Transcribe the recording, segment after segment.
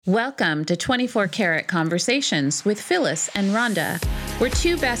Welcome to 24 Karat Conversations with Phyllis and Rhonda. We're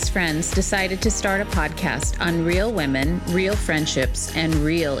two best friends decided to start a podcast on real women, real friendships, and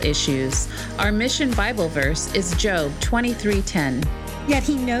real issues. Our mission Bible verse is Job 23:10. Yet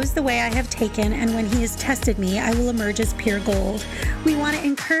he knows the way I have taken, and when he has tested me, I will emerge as pure gold. We want to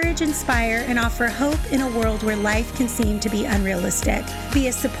encourage, inspire, and offer hope in a world where life can seem to be unrealistic. Be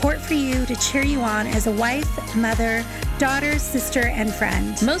a support for you to cheer you on as a wife, mother, daughter, sister, and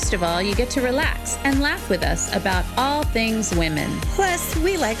friend. Most of all, you get to relax and laugh with us about all things women. Plus,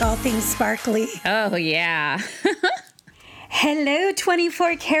 we like all things sparkly. Oh, yeah. Hello,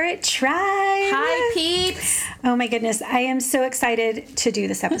 24 Karat Tribe. Hi, peeps. Oh my goodness, I am so excited to do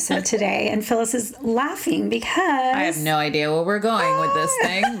this episode today. And Phyllis is laughing because I have no idea where we're going with this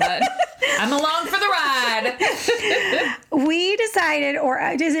thing, but I'm along for the ride. We decided, or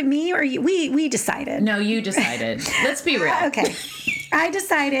is it me or you? We decided. No, you decided. Let's be real. Okay. I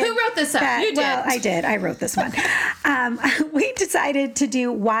decided. Who wrote this up? You did. Well, I did. I wrote this one. We decided to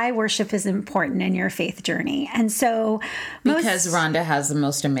do why worship is important in your faith journey. And so because Rhonda has the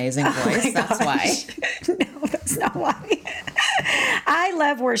most amazing voice. That's why. No, that's not why. I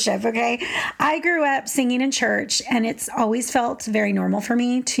love worship, okay? I grew up singing in church, and it's always felt very normal for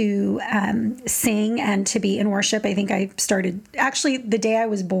me to sing and to be in worship. I think I started, actually, the day I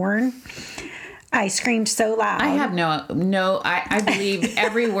was born, I screamed so loud. I have I believe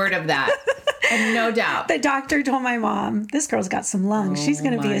every word of that. And no doubt. The doctor told my mom, this girl's got some lungs. She's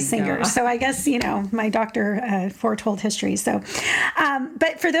going to be a singer. God. So I guess, my doctor foretold history. So,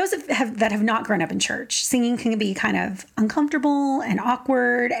 but for those that have not grown up in church, singing can be kind of uncomfortable and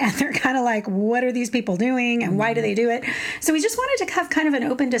awkward. And they're kind of like, what are these people doing? And why do they do it? So we just wanted to have kind of an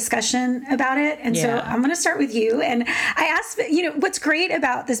open discussion about it. And so I'm going to start with you. And I asked, what's great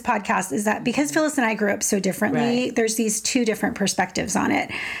about this podcast is that because Phyllis and I grew up so differently, There's these two different perspectives on it.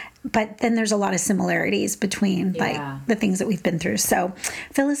 But then there's a lot of similarities between the things that we've been through. So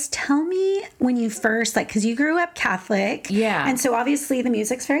Phyllis, tell me when you first, because you grew up Catholic. Yeah. And so obviously the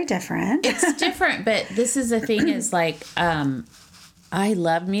music's very different. It's different, but this is the thing is I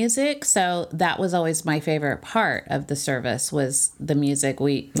love music. So that was always my favorite part of the service was the music.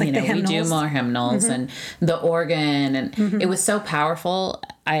 We do more hymnals and the organ and it was so powerful.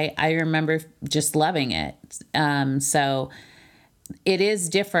 I remember just loving it. So it is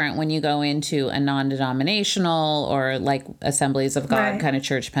different when you go into a non-denominational or like Assemblies of God kind of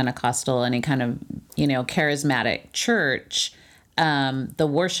church, Pentecostal, any kind of, charismatic church. The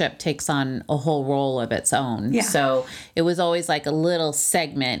worship takes on a whole role of its own. Yeah. So it was always like a little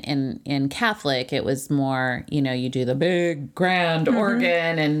segment in Catholic. It was more, you do the big grand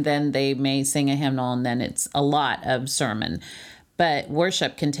organ and then they may sing a hymnal and then it's a lot of sermon. But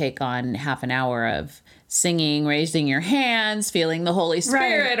worship can take on half an hour of singing, raising your hands, feeling the Holy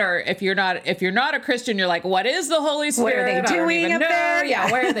Spirit, or if you're not a Christian, you're like, what is the Holy Spirit? What are they doing up there? Yeah,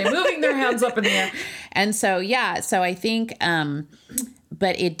 why are they moving their hands up in the air? And so, so I think,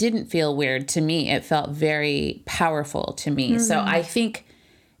 but it didn't feel weird to me. It felt very powerful to me. So I think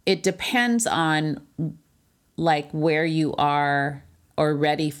it depends on where you are or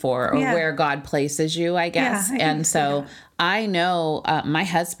ready for or where God places you, I guess. And so I know my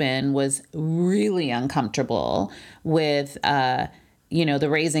husband was really uncomfortable with, the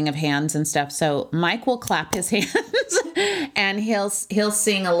raising of hands and stuff. So Mike will clap his hands and he'll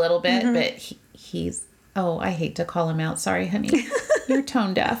sing a little bit, but he's, I hate to call him out. Sorry, honey. You're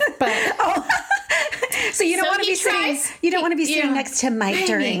tone deaf, but... So you don't want to be sitting. You don't want to be sitting next to Mike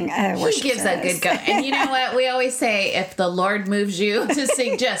during worship. He gives service. a good go. And you know what? We always say, if the Lord moves you to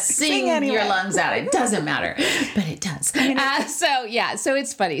sing, just sing anyway. Your lungs out. It doesn't matter, but it does. So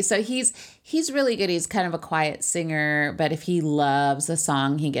it's funny. So he's really good. He's kind of a quiet singer, but if he loves a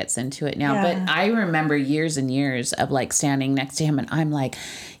song, he gets into it now. Yeah. But I remember years and years of standing next to him, and I'm like,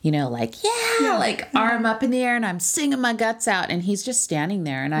 arm up in the air, and I'm singing my guts out, and he's just standing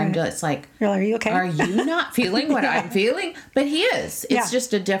there, and I'm just like, are you okay? Are you not feeling what I'm feeling? But he is. It's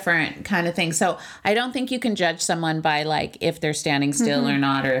just a different kind of thing. So I don't think you can judge someone by if they're standing still or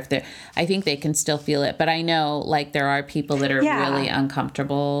not, or if I think they can still feel it. But I know there are people that are really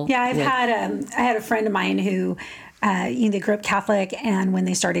uncomfortable. Yeah, I had a friend of mine who, they grew up Catholic, and when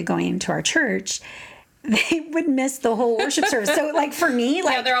they started going to our church, they would miss the whole worship service. So for me,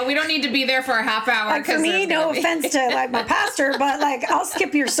 they're all, we don't need to be there for a half hour. For me, no offense to my pastor, but I'll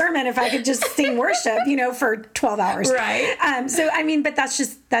skip your sermon if I could just sing worship, for 12 hours. Right. So I mean, but that's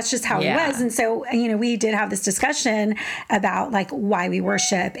just how it was. And so, we did have this discussion about why we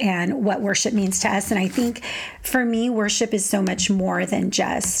worship and what worship means to us. And I think for me, worship is so much more than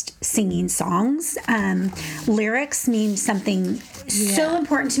just singing songs. Lyrics mean something so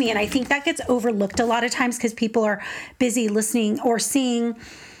important to me. And I think that gets overlooked a lot of times because people are busy listening or seeing.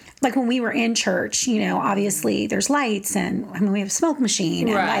 Like when we were in church, obviously there's lights and we have a smoke machine.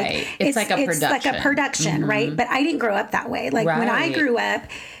 And right. It's like a production. Right? But I didn't grow up that way. Like when I grew up,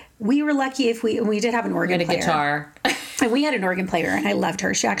 we were lucky if we did have an organ player. Guitar. And we had an organ player, and I loved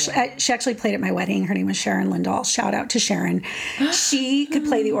her. She actually played at my wedding. Her name was Sharon Lindahl. Shout out to Sharon. She could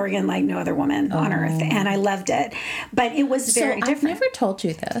play the organ like no other woman on earth, and I loved it. But it was very different. I've never told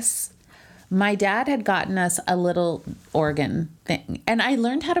you this. My dad had gotten us a little organ thing, and I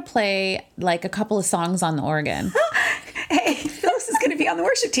learned how to play like a couple of songs on the organ. Hey, Phyllis is going to be on the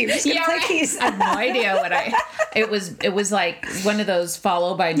worship team. She's going to play keys. I have no idea what it was like one of those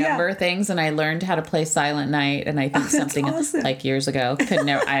follow by number things, and I learned how to play Silent Night, and I think something awesome. Like years ago.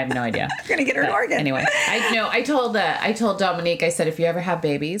 I have no idea. You're going to get her an organ. Anyway, I told Dominique, I said, if you ever have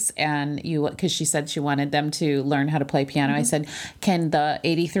babies and because she said she wanted them to learn how to play piano, I said, can the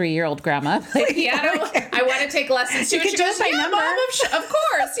 83-year-old grandma play piano? I want to take lessons too. She goes, yeah, Mom, of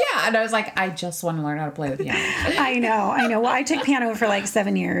course, yeah. And I was like, I just want to learn how to play the piano. I know. Well, I took piano for like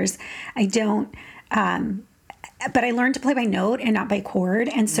 7 years. I don't, but I learned to play by note and not by chord.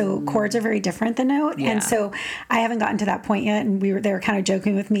 And so chords are very different than note. Yeah. And so I haven't gotten to that point yet. And they were kind of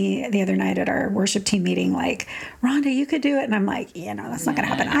joking with me the other night at our worship team meeting, like, Rhonda, you could do it. And I'm like, that's not going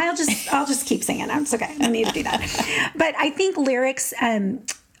to happen. I'll just keep singing. It's okay. I need to do that. But I think lyrics,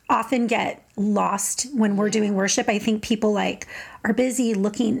 often get lost when we're doing worship. I think people are busy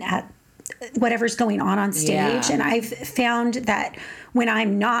looking at whatever's going on stage. Yeah. And I've found that when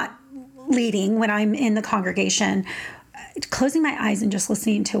I'm not leading, when I'm in the congregation, closing my eyes and just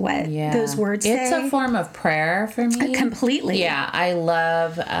listening to what those words say. It's a form of prayer for me. Completely. Yeah. I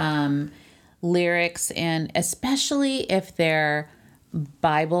love lyrics, and especially if they're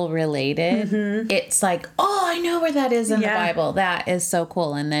Bible related, it's like, I know where that is in the Bible. That is so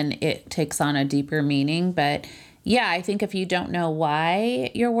cool. And then it takes on a deeper meaning. But yeah, I think if you don't know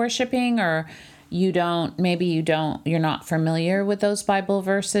why you're worshiping, or you're not familiar with those Bible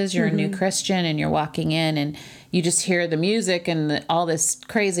verses, you're a new Christian and you're walking in and you just hear the music and all this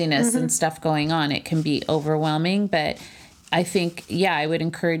craziness and stuff going on, it can be overwhelming. But I think, I would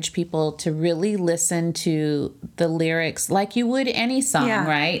encourage people to really listen to the lyrics like you would any song,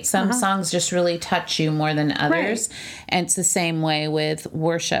 right? Some songs just really touch you more than others. Right. And it's the same way with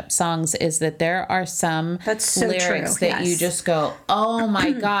worship songs, is that there are some lyrics that you just go, oh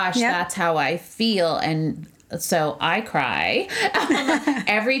my gosh, that's how I feel. And so I cry.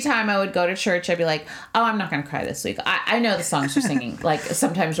 Every time I would go to church, I'd be like, I'm not going to cry this week. I know the songs you're singing. Like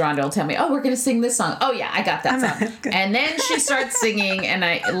sometimes Rhonda will tell me, we're going to sing this song. Oh yeah, I got that song. And then she starts singing and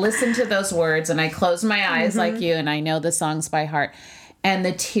I listen to those words and I close my eyes like you and I know the songs by heart. And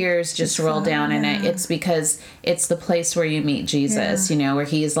the tears just roll down. And it's because it's the place where you meet Jesus, where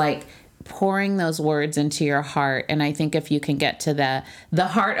he's like pouring those words into your heart. And I think if you can get to the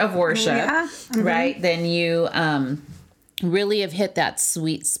heart of worship, right, then you really have hit that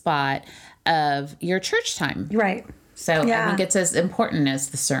sweet spot of your church time. Right. So I think it's as important as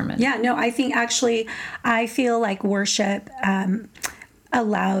the sermon. Yeah, no, I think actually, I feel like worship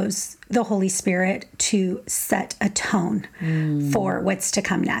allows the Holy Spirit to set a tone for what's to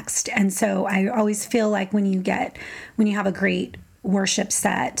come next. And so I always feel like when you have a great worship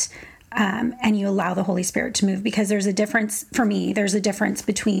set, and you allow the Holy Spirit to move, because there's a difference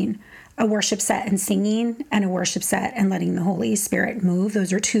between a worship set and singing and a worship set and letting the Holy Spirit move.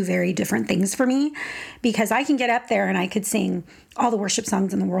 Those are two very different things for me, because I can get up there and I could sing all the worship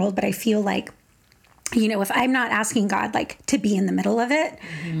songs in the world, but I feel like, if I'm not asking God to be in the middle of it,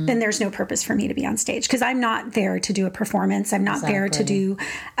 then there's no purpose for me to be on stage, because I'm not there to do a performance. I'm not there to do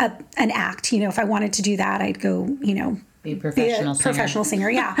an act. If I wanted to do that, I'd go, be a professional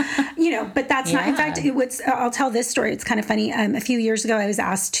singer. Yeah. But that's not, in fact, I'll tell this story. It's kind of funny. A few years ago, I was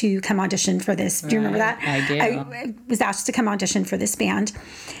asked to come audition for this. Do you remember that? I do. I was asked to come audition for this band.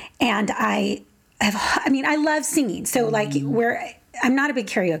 And I love singing. So I'm not a big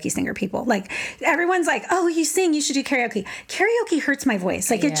karaoke singer, people. Everyone's like, oh, you sing, you should do karaoke. Karaoke hurts my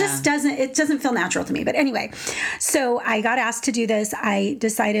voice. It just doesn't feel natural to me. But anyway, so I got asked to do this. I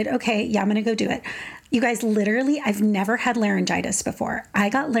decided, okay, I'm going to go do it. You guys, literally, I've never had laryngitis before. I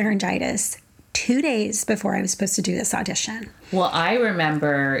got laryngitis 2 days before I was supposed to do this audition. Well, I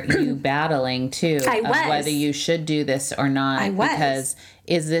remember you battling too of whether you should do this or not. Because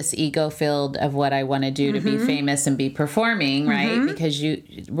is this ego-filled of what I want to do to be famous and be performing, right? Because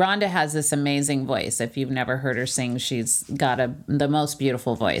Rhonda has this amazing voice. If you've never heard her sing, she's got the most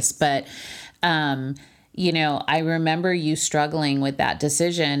beautiful voice. But I remember you struggling with that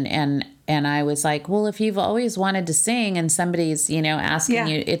decision, and And I was like, well, if you've always wanted to sing and somebody's, asking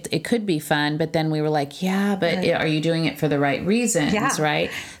you, it could be fun. But then we were like, yeah, but are you doing it for the right reasons, right?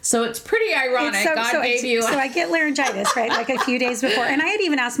 So it's pretty ironic. God gave you. So I get laryngitis, right? Like a few days before. And I had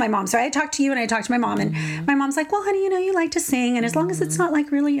even asked my mom. So I had talked to you and I talked to my mom. And my mom's like, well, honey, you like to sing. And as long as it's not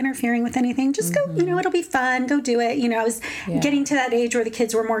like really interfering with anything, just go, it'll be fun. Go do it. I was getting to that age where the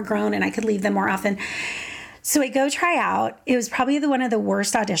kids were more grown and I could leave them more often. So I go try out. It was probably one of the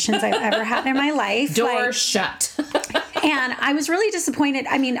worst auditions I've ever had in my life. Door shut. And I was really disappointed.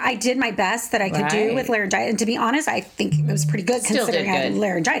 I mean, I did my best that I could do with laryngitis. And to be honest, I think it was pretty good considering I had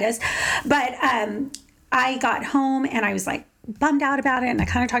laryngitis. But I got home and I was like bummed out about it. And I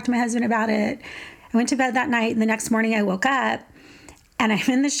kind of talked to my husband about it. I went to bed that night. And the next morning I woke up and I'm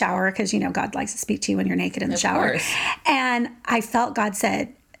in the shower because, God likes to speak to you when you're naked in the shower. Course. And I felt God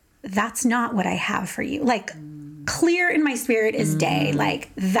said, that's not what I have for you. Like, clear in my spirit as day. Like,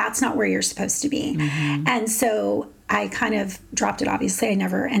 that's not where you're supposed to be. And so I kind of dropped it. Obviously, I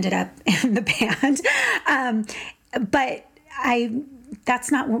never ended up in the band. But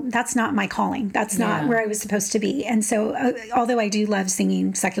that's not my calling. That's not where I was supposed to be. And so, although I do love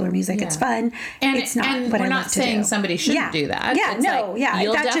singing secular music, it's fun. And it's not and what we're I not love to saying do. somebody shouldn't do that. Yeah, it's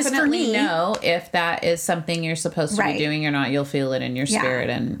you'll that's just for definitely me. know if that is something you're supposed to be doing or not. You'll feel it in your spirit,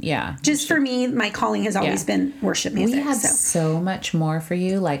 and just for me, my calling has always been worship music. We had so much more for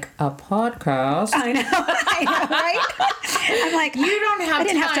you, like a podcast. I know, right? I'm like, you don't have. I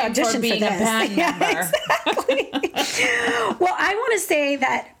didn't have to audition for being for a band member. Exactly. Well, I want to say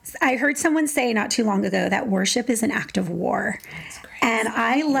that I heard someone say not too long ago that worship is an act of war. And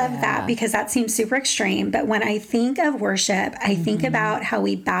I love that because that seems super extreme. But when I think of worship, I think about how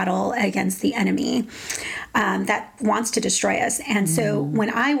we battle against the enemy that wants to destroy us. And so when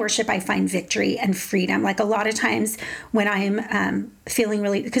I worship, I find victory and freedom. Like a lot of times when I'm feeling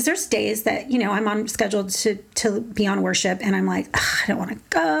really, because there's days that, I'm on scheduled to be on worship and I'm like, I don't want to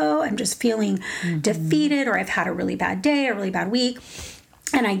go. I'm just feeling defeated, or I've had a really bad day, a really bad week.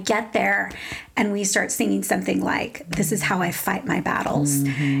 And I get there and we start singing something like, this is how I fight my battles,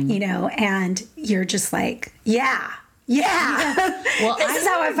 and you're just like, yeah. Well, this is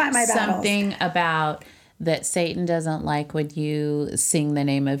how I fight my battles. Something about that Satan doesn't like when you sing the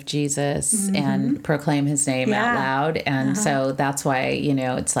name of Jesus and proclaim his name out loud. And so that's why,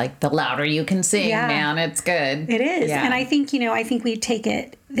 it's like the louder you can sing, man, it's good. It is. Yeah. And I think, I think we take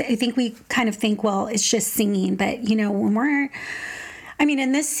it, I think we kind of think, well, it's just singing. But, when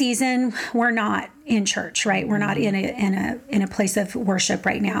in this season, we're not in church, right? We're not in a place of worship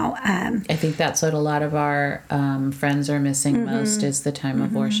right now. I think that's what a lot of our friends are missing most is the time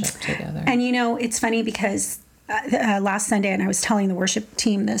of worship together. And it's funny because last Sunday, and I was telling the worship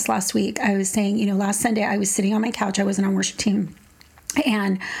team this last week, I was saying, last Sunday I was sitting on my couch, I wasn't on worship team,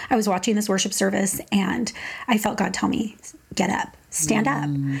 and I was watching this worship service, and I felt God tell me, get up. Stand up.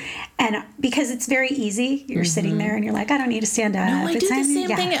 And because it's very easy, you're sitting there and you're like, I don't need to stand up. No, I do the same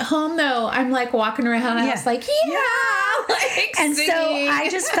thing at home though. I'm like walking around the house like, like and singing. So I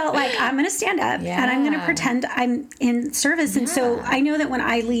just felt like I'm going to stand up and I'm going to pretend I'm in service. And so I know that when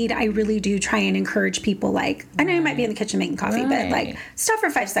I lead, I really do try and encourage people. Like, I know you might be in the kitchen making coffee, but like stop for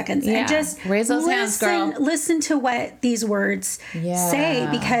 5 seconds and just raise those hands, girl. Listen to what these words say,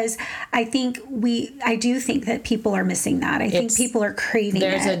 because I do think that people are missing that. I think people are craving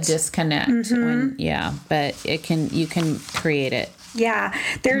there's a disconnect when, but you can create it. Yeah,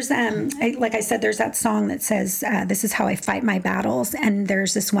 there's like I said, there's that song that says, this is how I fight my battles. And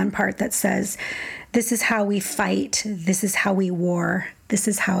there's this one part that says, this is how we fight. This is how we war. This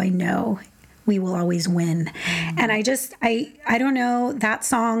is how I know we will always win. And I don't know, that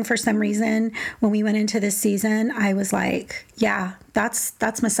song, for some reason, when we went into this season, I was like, yeah,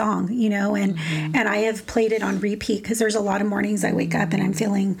 that's my song, and I have played it on repeat because there's a lot of mornings I wake up and I'm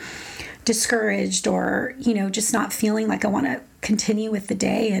feeling discouraged or, just not feeling like I want to continue with the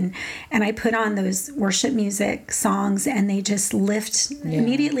day. And I put on those worship music songs and they just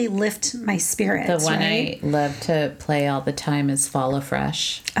immediately lift my spirits. The one I love to play all the time is Fall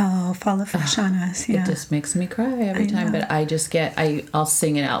Afresh. Oh, Fall Afresh on Us. Yeah. It just makes me cry every time, but I just I'll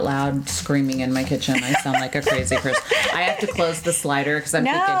sing it out loud, screaming in my kitchen. I sound like a crazy person. I have to close the slider because I'm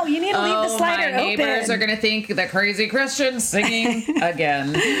thinking, no, you need to leave the slider open. My neighbors are going to think the crazy Christian's singing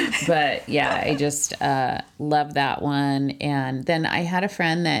again. But yeah, I just love that one. And then I had a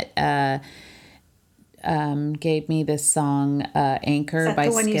friend that gave me this song, Anchor by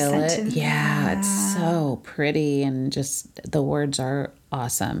Skillet. Yeah, it's so pretty and just the words are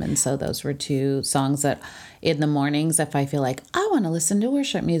awesome. And so those were 2 songs that in the mornings, if I feel like I want to listen to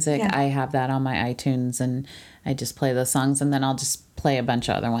worship music, I have that on my iTunes and I just play those songs, and then I'll just play a bunch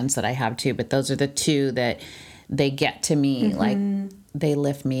of other ones that I have too, but those are the two that they get to me, like they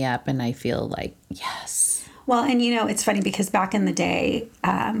lift me up and I feel like, yes. Well, and it's funny because back in the day,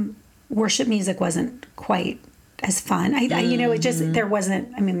 worship music wasn't quite as fun. There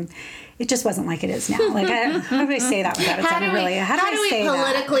wasn't, it just wasn't like it is now. Like, how do I say that without it sounding really? How do we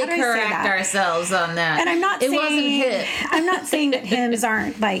politically correct ourselves on that? And I'm not saying wasn't hip. I'm not saying that hymns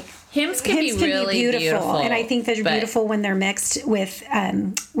aren't like hymns can be really beautiful, and I think they're beautiful when they're mixed with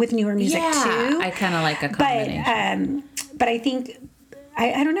newer music too. I kind of like a combination. But I think.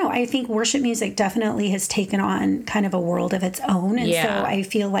 I don't know. I think worship music definitely has taken on kind of a world of its own. And so I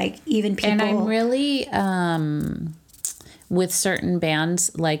feel like even people... And I'm really, with certain bands,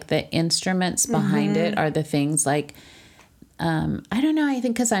 like the instruments behind it are the things like, I don't know, I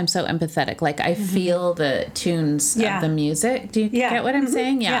think because I'm so empathetic. Like I feel the tunes of the music. Do you get what I'm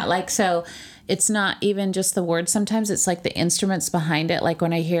saying? Yeah. Like, so... It's not even just the words. Sometimes it's like the instruments behind it. Like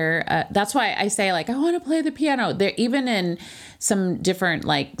when I hear, that's why I say like, I want to play the piano. They're even in some different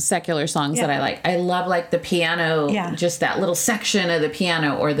like secular songs that I like. I love like the piano, just that little section of the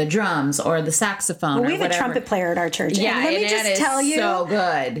piano or the drums or the saxophone. Well, we have a trumpet player at our church. Yeah. And let me just tell you. So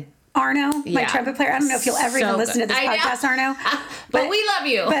good. Arno, my trumpet player. I don't know if you'll ever even listen to this podcast, Arno. But we love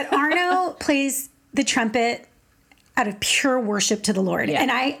you. But Arno plays the trumpet out of pure worship to the Lord. And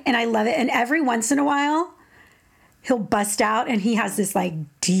I love it. And every once in a while, he'll bust out and he has this like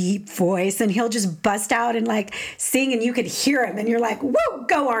deep voice and he'll just bust out and like sing and you could hear him and you're like, whoa,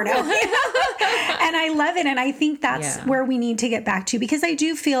 go Arno. And I love it. And I think that's where we need to get back to, because I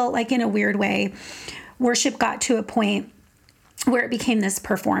do feel like in a weird way, worship got to a point where it became this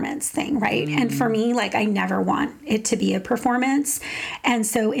performance thing, right? And for me, like, I never want it to be a performance. And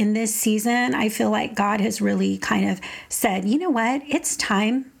so in this season, I feel like God has really kind of said, you know what? It's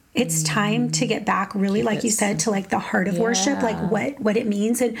time. It's time to get back really, like you said, to like the heart of worship, like what it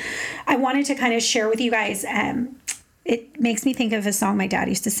means. And I wanted to kind of share with you guys, it makes me think of a song my dad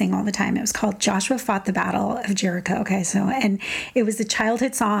used to sing all the time. It was called Joshua Fought the Battle of Jericho. Okay. So, and it was a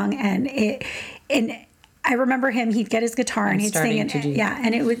childhood song and I remember him, he'd get his guitar and he'd sing it.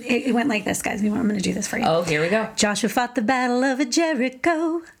 And it went like this, guys. I'm going to do this for you. Oh, here we go. Joshua fought the battle of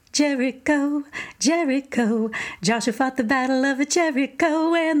Jericho, Jericho, Jericho. Joshua fought the battle of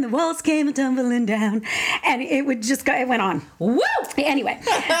Jericho and the walls came tumbling down. And it would just go, it went on. Woo! Anyway,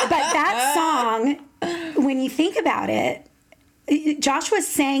 but that song, when you think about it, Joshua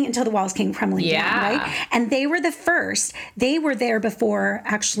sang until the walls came crumbling down, right? And they were the first. They were there before the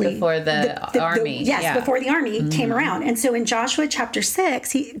army. Before the army came around. And so in Joshua chapter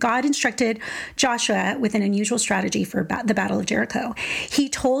 6, God instructed Joshua with an unusual strategy for the Battle of Jericho. He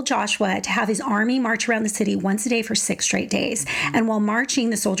told Joshua to have his army march around the city once a day for 6 straight days. And while marching,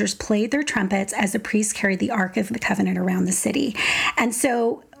 the soldiers played their trumpets as the priests carried the Ark of the Covenant around the city. And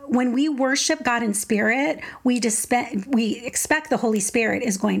so when we worship God in spirit, we expect the Holy Spirit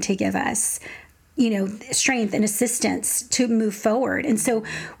is going to give us, strength and assistance to move forward. And so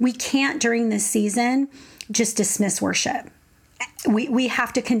we can't during this season just dismiss worship. We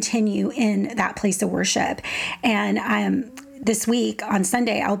have to continue in that place of worship. And this week on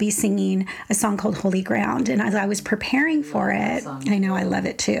Sunday, I'll be singing a song called Holy Ground. And as I was preparing for it, I know I love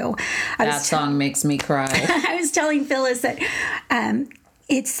it too. That song makes me cry. I was telling Phyllis that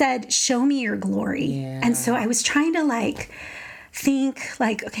it said, show me your glory. Yeah. And so I was trying to think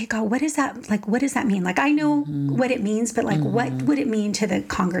okay, God, what is that? What does that mean? I know what it means, but what would it mean to the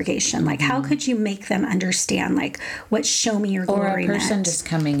congregation? How could you make them understand what show me your glory meant? Or a person meant? Just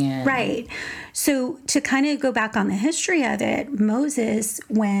coming in. Right. So to kind of go back on the history of it, Moses,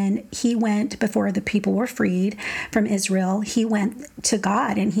 when he went before the people were freed from Israel, he went to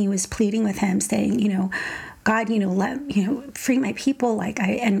God and he was pleading with him saying, God, free my people.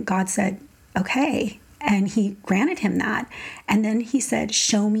 And God said, okay. And he granted him that. And then he said,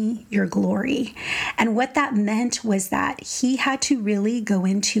 show me your glory. And what that meant was that he had to really go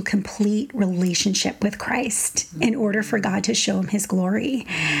into complete relationship with Christ in order for God to show him his glory.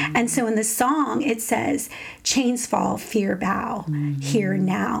 And so in the song, it says, chains fall, fear bow, here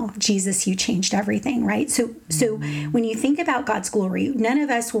now. Jesus, you changed everything, right? So when you think about God's glory, none of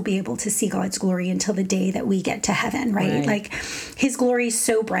us will be able to see God's glory until the day that we get to heaven, right? His glory is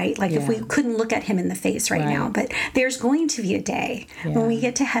so bright. If we couldn't look at him in the face right now, but there's going to be a day when we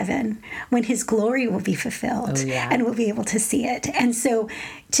get to heaven when his glory will be fulfilled and we'll be able to see it. And so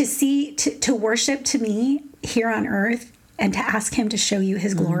to worship to me here on earth and to ask him to show you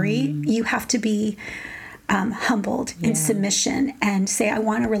his glory, you have to be humbled in submission and say, I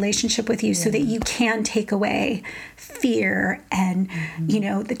want a relationship with you so that you can take away fear and,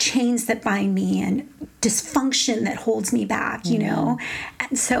 the chains that bind me and dysfunction that holds me back, And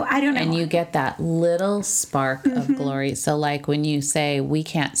so I don't know. And you get that little spark of glory. So like when you say we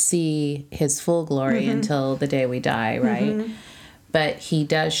can't see his full glory until the day we die, right? But he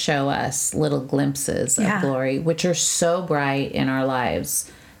does show us little glimpses of glory, which are so bright in our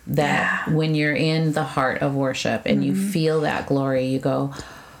lives that when you're in the heart of worship and you feel that glory, you go,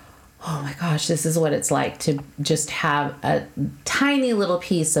 oh my gosh, this is what it's like to just have a tiny little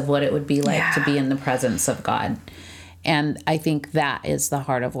piece of what it would be like to be in the presence of God. And I think that is the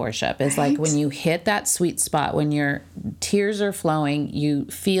heart of worship. It's like when you hit that sweet spot, when your tears are flowing, you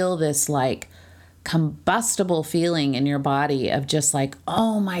feel this like combustible feeling in your body of just like,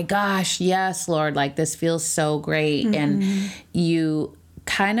 oh my gosh, yes, Lord, like this feels so great. And you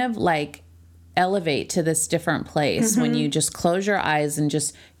kind of like elevate to this different place when you just close your eyes and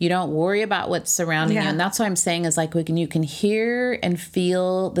just, you don't worry about what's surrounding you. And that's what I'm saying is like, you can hear and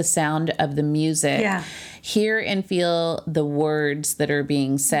feel the sound of the music, hear and feel the words that are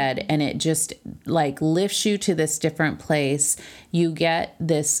being said. And it just like lifts you to this different place. You get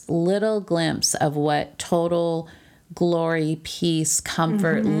this little glimpse of what total glory, peace,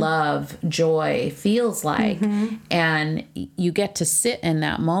 comfort, love, joy feels like. And you get to sit in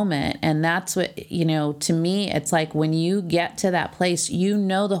that moment. And that's what, to me, it's like when you get to that place,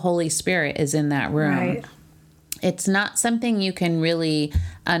 the Holy Spirit is in that room. Right. It's not something you can really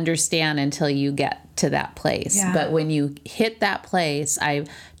understand until you get to that place. Yeah. But when you hit that place, I've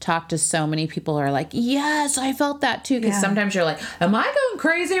talked to so many people who are like, yes, I felt that too. Because sometimes you're like, am I going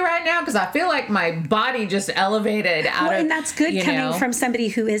crazy right now? Because I feel like my body just elevated out of, and that's good coming from somebody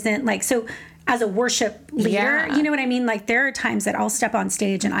who isn't like, so as a worship leader, you know what I mean? Like there are times that I'll step on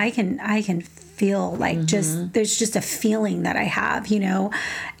stage and I can feel like there's just a feeling that I have,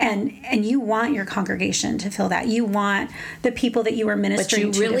 and you want your congregation to feel that. You want the people that you are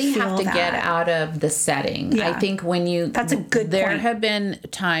ministering to feel that. But you really have to get out of the setting. I think when that's a good point. There have been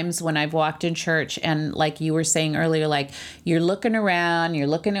times when I've walked in church and like you were saying earlier, like you're looking around, you're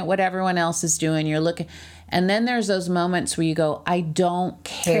looking at what everyone else is doing, and then there's those moments where you go, I don't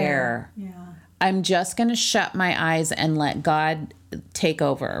care. Yeah. I'm just going to shut my eyes and let God take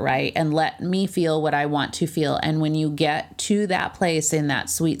over, right? And let me feel what I want to feel. And when you get to that place in that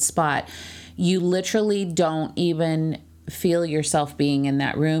sweet spot, you literally don't even feel yourself being in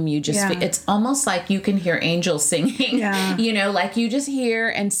that room. You just, it's almost like you can hear angels singing, like you just hear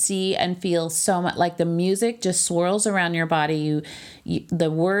and see and feel so much, like the music just swirls around your body.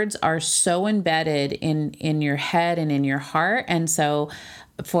 The words are so embedded in your head and in your heart. And so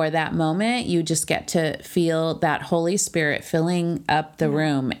for that moment, you just get to feel that Holy Spirit filling up the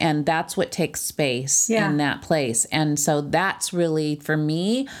room. And that's what takes space in that place. And so that's really, for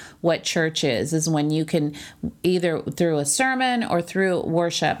me, what church is when you can either through a sermon or through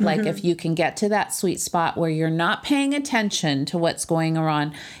worship, like if you can get to that sweet spot where you're not paying attention to what's going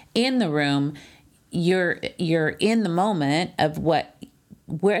on in the room, you're in the moment of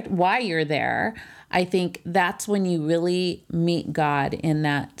why you're there. I think that's when you really meet God in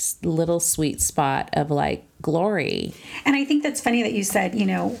that little sweet spot of like glory. And I think that's funny that you said,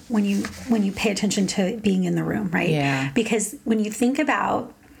 when you pay attention to being in the room, right? Yeah. Because when you think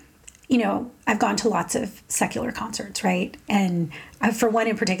about, I've gone to lots of secular concerts, right? And for one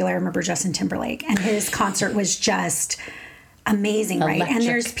in particular, I remember Justin Timberlake, and his concert was just amazing, right? And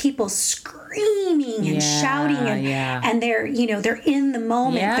there's people screaming and shouting and they're they're in the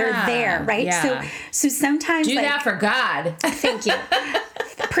moment, they're there, right? So sometimes do that for God. Thank you.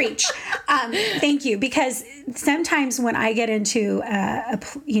 Preach. Thank you. Because sometimes when I get into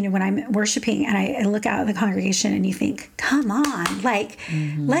when I'm worshiping and I look out at the congregation and you think, come on, like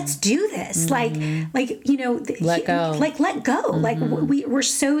let's do this, let go, let go. Like we're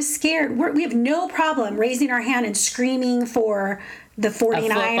so scared. We have no problem raising our hand and screaming for the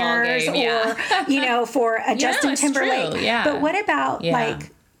 49ers or for a Justin Timberlake. True. Yeah. But what about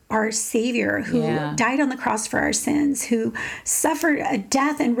like our Savior who died on the cross for our sins, who suffered a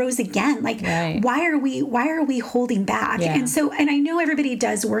death and rose again? Like, why are we holding back? Yeah. And I know everybody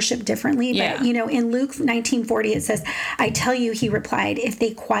does worship differently, but in Luke 19:40 it says, I tell you, he replied, if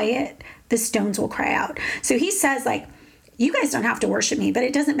they quiet, the stones will cry out. So he says, like, you guys don't have to worship me, but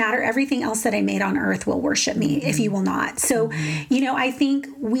it doesn't matter. Everything else that I made on earth will worship me if you will not. So, I think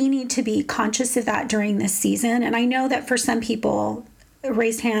we need to be conscious of that during this season. And I know that for some people,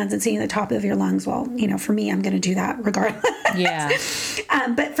 raised hands and singing at the top of your lungs. Well, for me, I'm going to do that regardless. Yeah.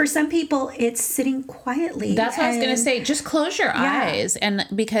 But for some people, it's sitting quietly. That's what I was going to say. Just close your eyes. And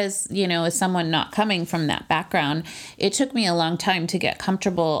because, as someone not coming from that background, it took me a long time to get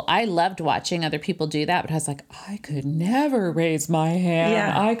comfortable. I loved watching other people do that, but I was like, I could never raise my hand.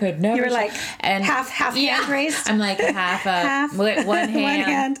 Yeah. I could never. You were like, and half hand raised? I'm like half one hand. One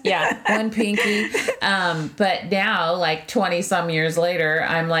hand. Yeah, one pinky. But now, like 20 some years later,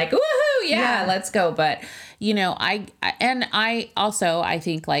 I'm like, woohoo, yeah, let's go. But I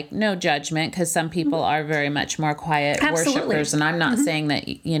think like no judgment, because some people are very much more quiet worshipers, and I'm not saying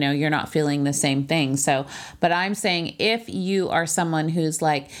that, you're not feeling the same thing. So, but I'm saying if you are someone who's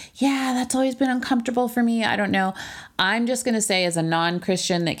like, yeah, that's always been uncomfortable for me, I don't know. I'm just going to say, as a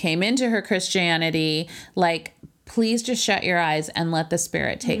non-Christian that came into her Christianity, like, please just shut your eyes and let the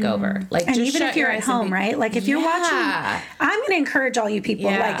Spirit take over. Like, and just even if you're at home, right? Like if you're watching, I'm going to encourage all you people.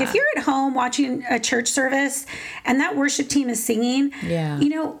 Like if you're at home watching a church service and that worship team is singing,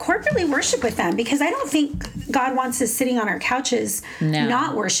 corporately worship with them, because I don't think God wants us sitting on our couches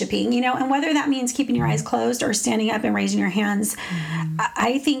not worshiping, and whether that means keeping your eyes closed or standing up and raising your hands.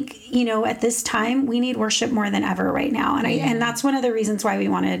 I think, at this time we need worship more than ever right now. And and that's one of the reasons why we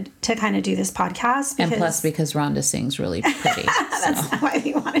wanted to kind of do this podcast. And plus because Rhonda sings really pretty. That's not why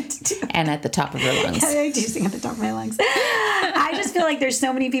we wanted to do it. And at the top of her lungs. I do sing at the top of my lungs. I just feel like there's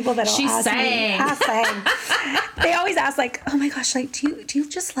so many people that will ask me. I sang. They always ask, like, oh my gosh, like, do you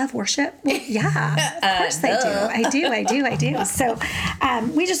just love worship? Well, yeah, of course I do. I do. So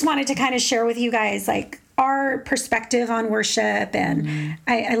we just wanted to kind of share with you guys, like, our perspective on worship. And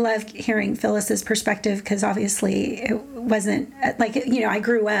I love hearing Phyllis's perspective, because obviously it wasn't like, I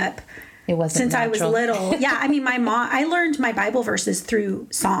grew up. It wasn't since natural. I was little. Yeah. I mean, I learned my Bible verses through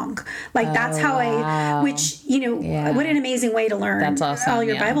song. Like that's how what an amazing way to learn all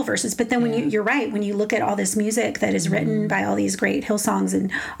your Bible verses. But then when you're right, when you look at all this music that is written by all these great Hillsongs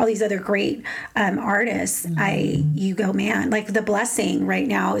and all these other great artists, you go, man, like The Blessing right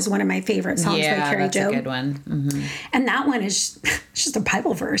now is one of my favorite songs by Carrie Joe. A good one. And that one is just a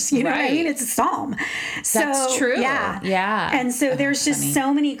Bible verse. You know what I mean? It's a psalm. That's true. Yeah. And so there's just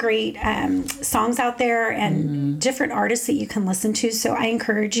so many great songs out there and different artists that you can listen to. So I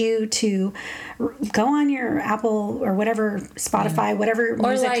encourage you to go on your Apple or whatever, Spotify, whatever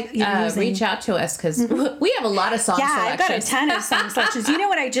music you're using. Reach out to us, because we have a lot of song selections. I've got a ton of song selections. You know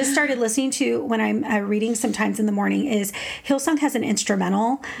what I just started listening to when I'm reading sometimes in the morning is Hillsong has an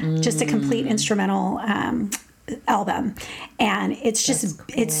instrumental, just a complete instrumental album, and it's just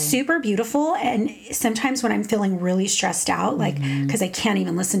it's super beautiful. And sometimes when I'm feeling really stressed out, like because I can't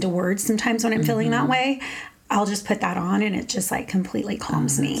even listen to words sometimes when I'm feeling that way, I'll just put that on and it just like completely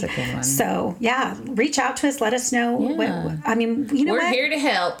calms me. That's a good one. So reach out to us, let us know we're here to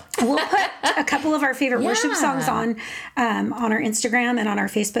help. We'll put a couple of our favorite worship songs on our Instagram and on our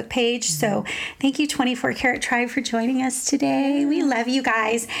Facebook page. So thank you, 24 Karat Tribe, for joining us today. We love you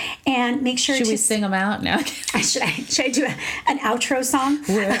guys, and make sure Should we sing them out now? Should I do an outro song?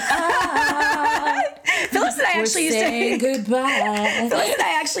 Phyllis and I actually used to goodbye. Phyllis and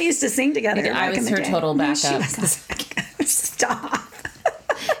I actually used to sing together. I was her total backup. Stop.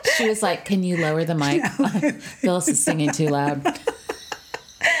 She was like, "Can you lower the mic? Phyllis is singing too loud."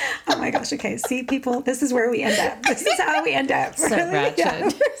 Oh my gosh. Okay. See, people, this is where we end up. This is how we end up. So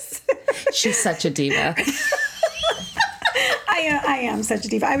ratchet. She's such a diva. I am such a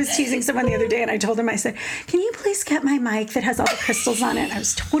diva. I was teasing someone the other day and I told him, I said, can you please get my mic that has all the crystals on it? I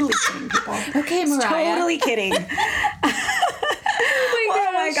was totally kidding, people. Okay, Mariah. Totally kidding.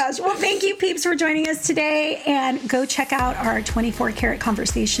 Oh my gosh. Well, thank you, peeps, for joining us today. And go check out our 24 Karat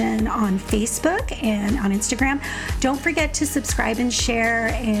Conversation on Facebook and on Instagram. Don't forget to subscribe and share.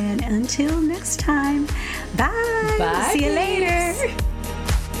 And until next time, bye. Bye. See you later.